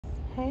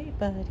Hey,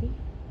 buddy.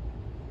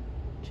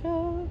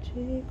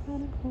 Chochi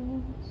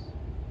Chronicles.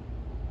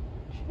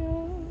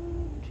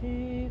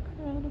 Chochi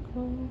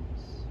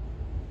Chronicles.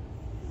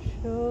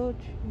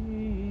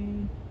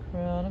 Chochi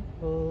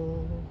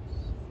Chronicles.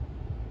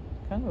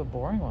 Kind of a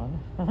boring one.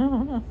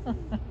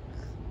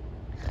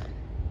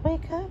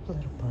 Wake up,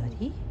 little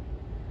buddy.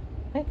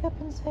 Wake up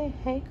and say,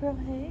 hey, girl,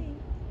 hey.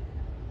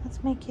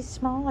 Let's make you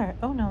smaller.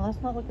 Oh, no,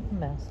 let's not look at the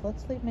mess.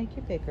 Let's make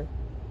you bigger.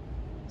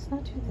 Let's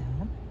not do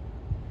that.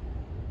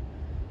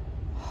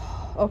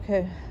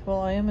 Okay, well,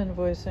 I am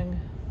invoicing.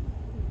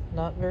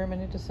 Not very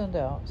many to send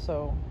out,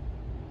 so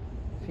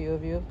a few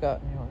of you have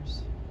gotten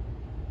yours.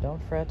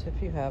 Don't fret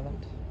if you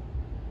haven't.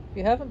 If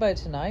you haven't by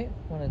tonight,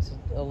 when it's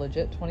a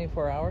legit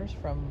 24 hours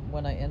from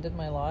when I ended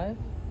my live,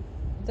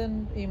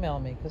 then email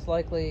me, because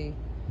likely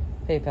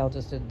PayPal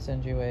just didn't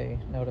send you a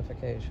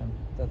notification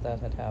that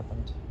had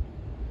happened.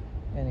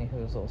 Any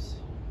hoozles.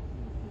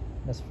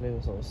 Miss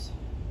Floozles.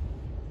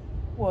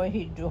 What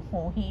he do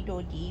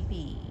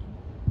DB.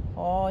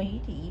 Oh, he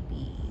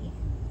DB.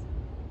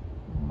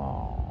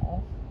 Aw.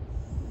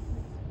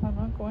 I'm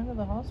not going to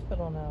the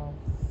hospital now.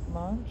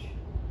 Munch.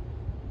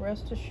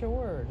 Rest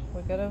assured.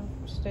 We got a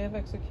stay of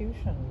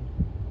execution.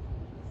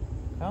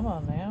 Come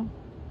on now.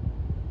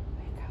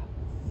 Wake up.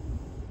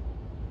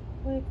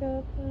 Wake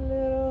up,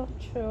 little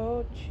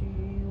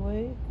Chochi.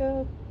 Wake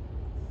up.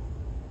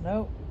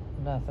 Nope.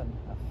 Nothing.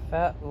 A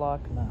fat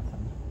lock,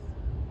 nothing.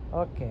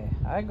 Okay,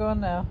 I go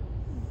now.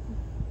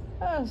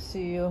 I'll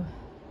see you.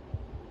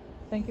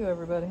 Thank you,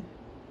 everybody,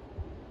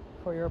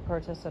 for your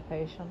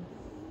participation.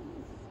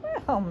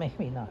 Well,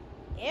 maybe not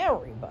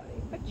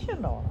everybody, but you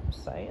know what I'm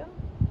saying.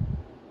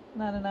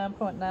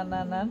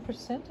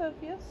 99.999% of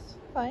yes.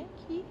 Thank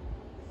you.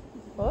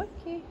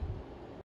 Okay.